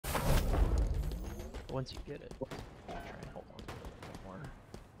Once you get it, try and hold on to it a bit more.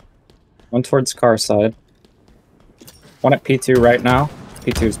 One towards car side. One at P2 right now.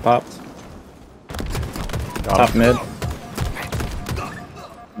 P2's popped. Top mid.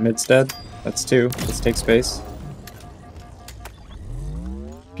 Mid's dead. That's two. Let's take space.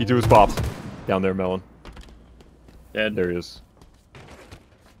 P2 is popped. Down there, Melon. Dead. There he is.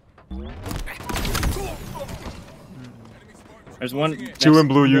 There's one. Two in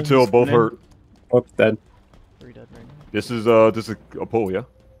blue util, both hurt. Both dead. 3 dead right now. This is a pull, yeah?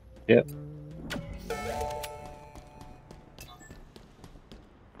 Yep.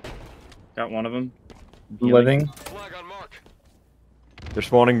 Got one of them. Living. Flag on mark. They're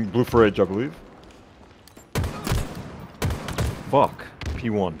spawning blue fridge, I believe. Fuck.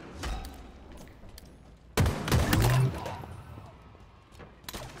 P1.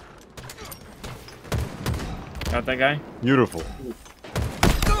 Got that guy? Beautiful. No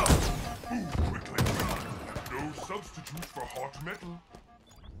substitute for hot metal.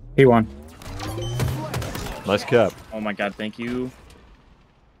 P1. Nice cap. Oh my god, thank you.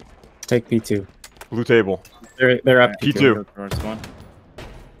 Take P2. Blue table. They're up. P2. First one.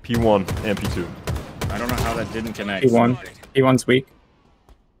 P1 and P2. I don't know how that didn't connect. P1. P1's weak.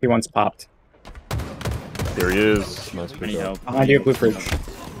 P1's popped. There he is. Nice Need pick up. help. Behind you, blue fridge. Yeah, you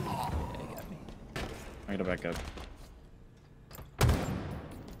got me. I gotta back up.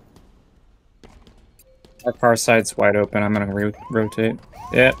 Our car side's wide open. I'm gonna rotate.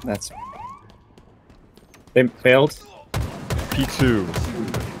 Yeah, that's. They failed. P2.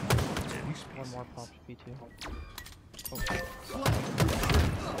 One more popped P2. Oh,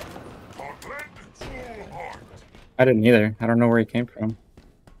 Heartland, full heart. I didn't either. I don't know where he came from.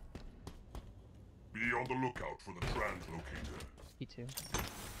 Be on the lookout for the translocator. P2.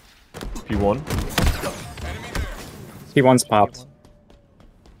 P1. P1's popped.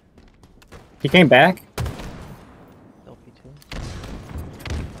 He came back. Still P2.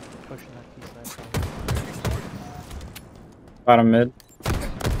 Pushing that P side. Bottom mid.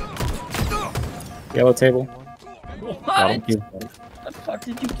 Yellow table. What? You. The fuck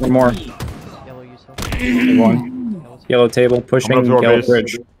did you kill One more. me? Yellow you saw. One. Yellow table pushing. I'm gonna Yellow base.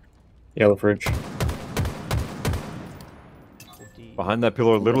 fridge. Yellow fridge. Behind that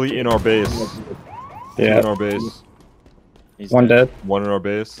pillar, literally in our base. In Yeah. our base. He's One dead. One in our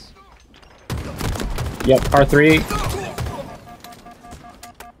base. Yep. R3.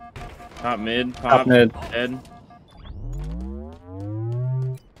 Top mid. Pop. Top mid. Dead.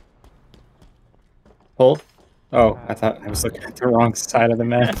 Hold. Oh, I thought I was looking at the wrong side of the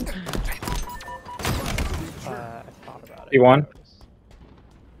map. I thought about it. P1.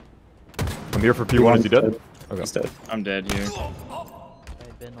 I'm here for P1. Is he dead? Okay. He's dead. I'm dead here. I've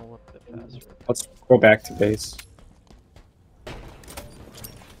been a little bit faster. Let's go back to base.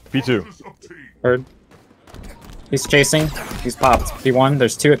 P2. Status obtained. Heard. He's chasing. He's popped. P1.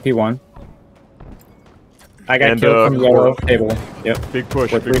 There's two at P1. I got And, killed from the yellow core. table. Yep. Big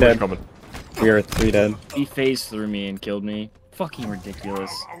push. We're Big three push dead. coming. We are 3 dead. He phased through me and killed me. Fucking ridiculous.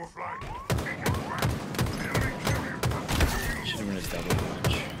 Our flag. Should have been a double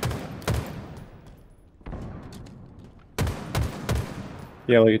punch.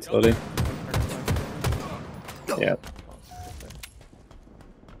 Yellow utility. Yep.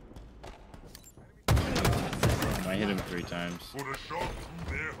 I hit him 3 times. Put a shot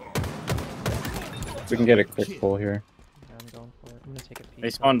through their heart. We can get a quick pull here. Yeah, I'm going for it. I'm gonna take a P. They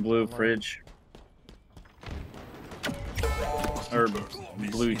spawned blue fridge. Or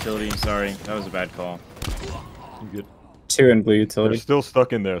blue utility, sorry. That was a bad call. You good? 2 in blue They're utility. still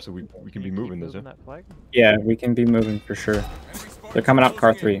stuck in there, so we can be moving this, yeah? That flag? Yeah, we can be moving for sure. They're coming up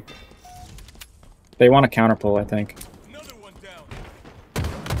car 3. They want a counter pull, I think.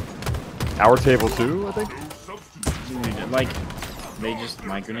 Our table too, I think? Dude, like,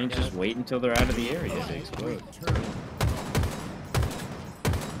 my grenades just wait until they're out of the area to explode.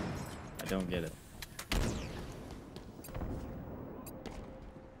 I don't get it.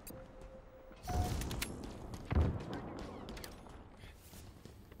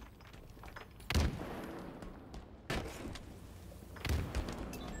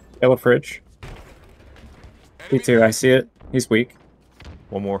 Yellow fridge. P2, I see it. He's weak.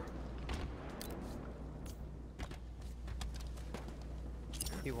 One more.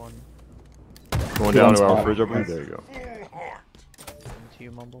 P1. Going down to our P1's fridge, I believe. There you go. Full heart. Into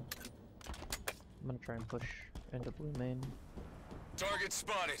you, Mumble. I'm gonna try and push into blue main. Target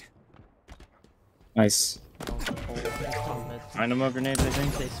spotted. Nice. Dynamo grenades, I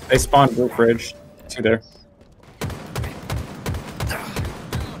think. They spawned blue fridge. 2 there.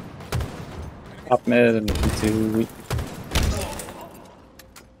 Top mid and P2 weak.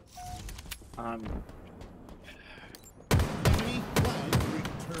 I'm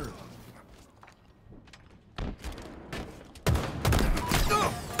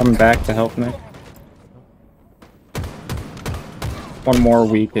Coming back to help Nick. One more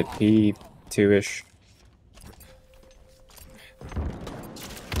week at P2-ish.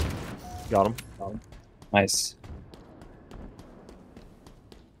 Got him. Nice.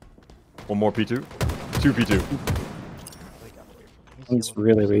 One more P2. 2 P2. One's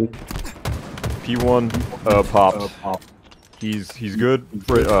really weak. P1 popped. He's good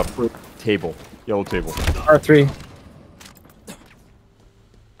for table. Yellow table. R3.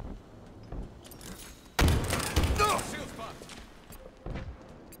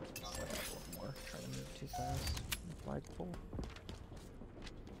 More. Trying to move too fast. Flagpole.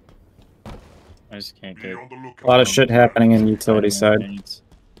 I just can't Be get. on the lookout. A lot of shit happening in utility side. In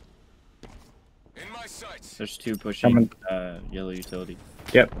my sights. There's two pushing Coming. Yellow utility.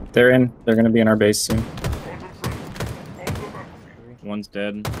 Yep, they're in. They're gonna be in our base soon. Quantum friendly. On the battlefield. One's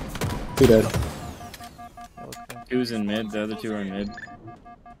dead. 2 dead. Okay. Two's in mid. The other two are in mid.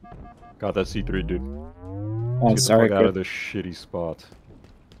 Got that C3, dude. Oh, Get sorry. the fuck out of Good. this shitty spot.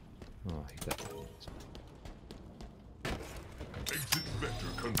 Oh, I hate that. Exit vector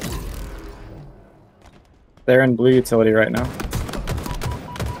confirmed. They're in blue utility right now.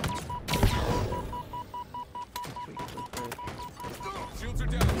 Shields are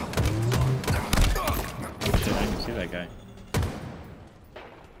down. Shit, I can see that guy.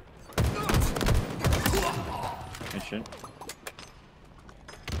 Good shit.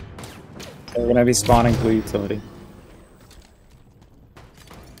 They're gonna be spawning blue utility.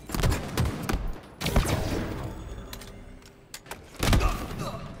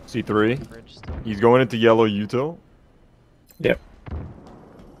 C3. Bridge still. He's going into yellow util. Yep.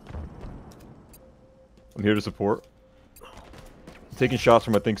 I'm here to support. Taking shots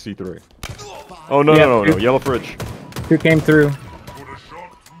from I think C3. Oh no Yeah, no no no! two- Yellow fridge. 2 came through. Put a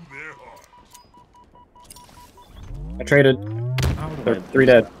shot through their hearts. I traded. How do They're I 3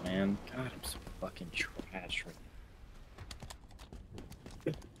 lose dead. that, man? God, I'm so fucking trash right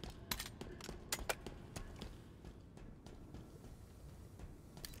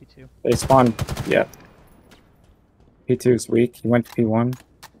P2. They spawned. Yeah. P2's weak. He went to P1.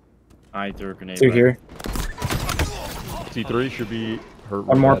 I threw a grenade. 2 right. here. C3 should be hurt.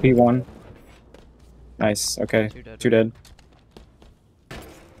 One real more bad. P1. Nice. Okay. 2 dead. 2 dead.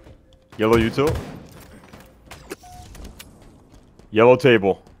 Yellow util. Yellow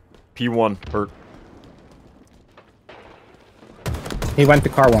table. P1 hurt. He went to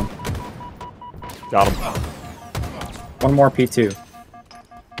car 1. Got him. One more P2. Be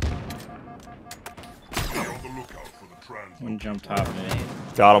on the lookout for the trans. One jump top mid.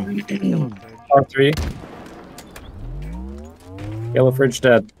 Got him. Yellow bridge. R3. Yellow fridge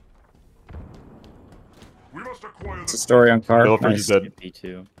dead. We must acquire It's a the story on car. Yellow fridge is Nice. dead.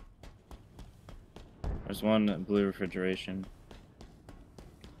 P2. There's one blue refrigeration.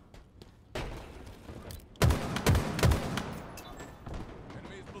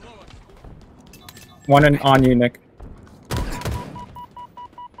 One on you, Nick.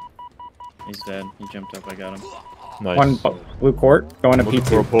 He's dead. He jumped up. I got him. Nice. One blue court going to Looking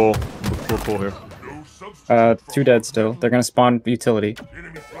for a P2. pull. Looking for a pull here. no substitute 2 dead still. They're gonna spawn utility. for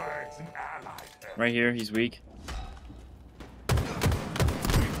enemy flags and allied. Right here. He's weak.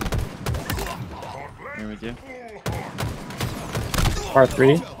 Here with you.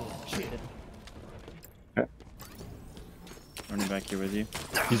 R3. Running back here with you.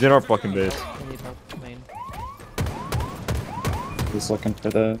 He's in our fucking base. I need help. Main. He's looking for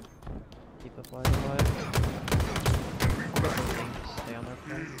the. Keep the flag alive. Stay on their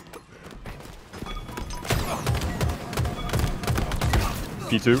flag.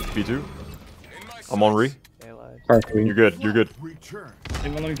 P2. P2. I'm on re. Stay alive. R3. You're good. You're good. They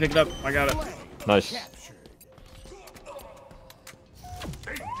won't let me pick it up. I got it. Nice.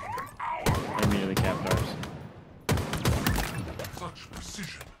 Immediately capped ours. Such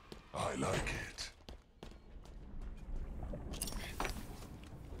precision. I like it.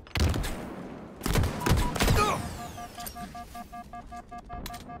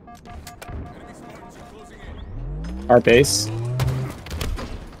 Our base. No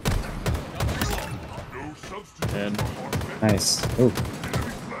substitute Dead. for Nice. Ooh. enemy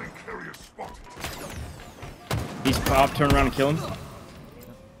flag carrier spotted. He's popped. Turn around and kill him. Oh,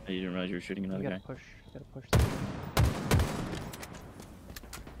 you didn't realize you were shooting another You guy. gotta push. You gotta push.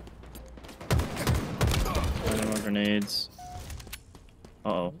 Them. More grenades.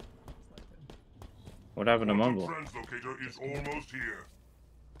 Uh-oh. What happened to Mumble? Translocator is almost here.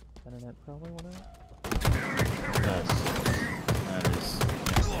 Internet probably went out. Enemy carrier. Nice. That is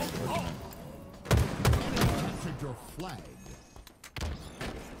unfortunate. Your flag.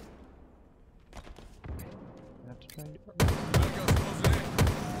 I have to try and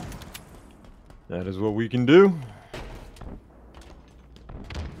That is what we can do.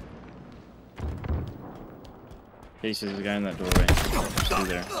 Casey, there's a guy in that doorway. There's two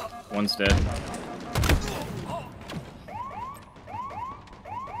there. One's dead.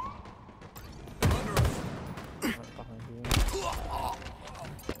 Right behind you.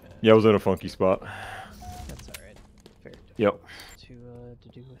 Yeah, I was in a funky spot. That's alright. Very difficult Yep. to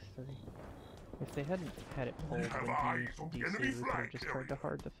do with 3. If they hadn't had it pulled Have when eyes he on the DC, enemy we could have flag just tried to carrier.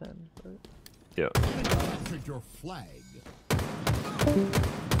 hard defend, but Yeah. Captured your flag.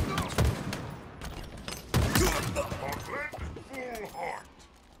 Heartland, full heart.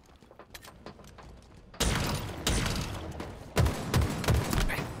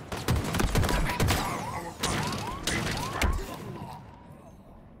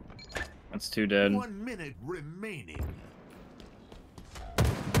 That's 2 dead. 1 minute remaining.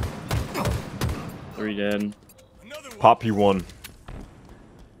 3 dead. Pop P1.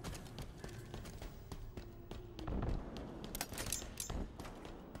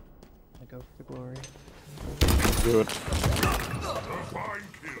 I go for the glory. Do it. A fine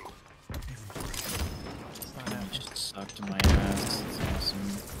kill. It's not happening. Just sucked my ass. That's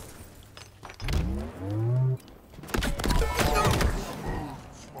awesome.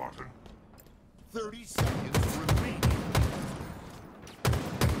 Spartan. 30 seconds remaining.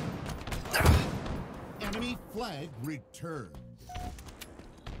 Enemy flag returned.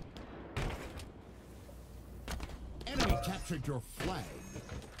 Enemy captured your flag.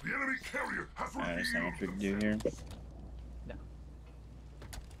 The enemy carrier has There's not much we revealed can do here.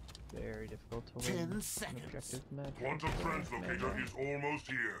 Very difficult to 10 win an seconds. objective match. Quantum translocator is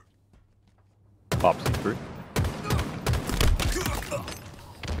almost here. Pop C3.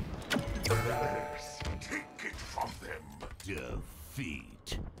 Take it from them.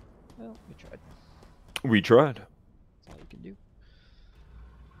 Defeat. Well, we tried. We tried. That's all you can do.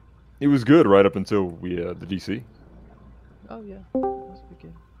 It was good right up until we the DC. Oh yeah, that was a good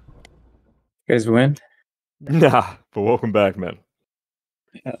game. You guys win? Nah, but welcome back, man.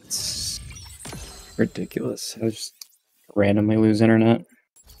 Yeah, it's ridiculous. I just randomly lose internet.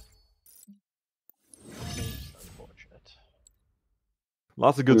 It's unfortunate.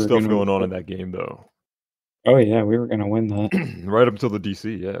 Lots of good We were stuff gonna- going on in that game, though. Oh yeah, we were gonna win that. Right up until the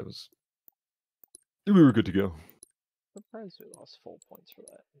DC, yeah, it was. We were good to go. Surprised we lost full points for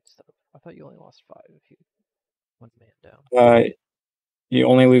that instead of. I thought you only lost 5 if you went man down. You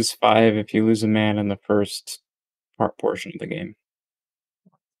only lose 5 if you lose a man in the first portion of the game.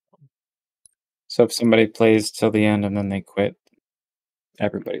 So if somebody plays till the end and then they quit,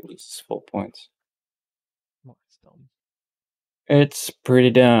 everybody loses full points. Well, it's dumb. It's pretty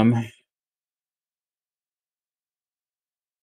dumb.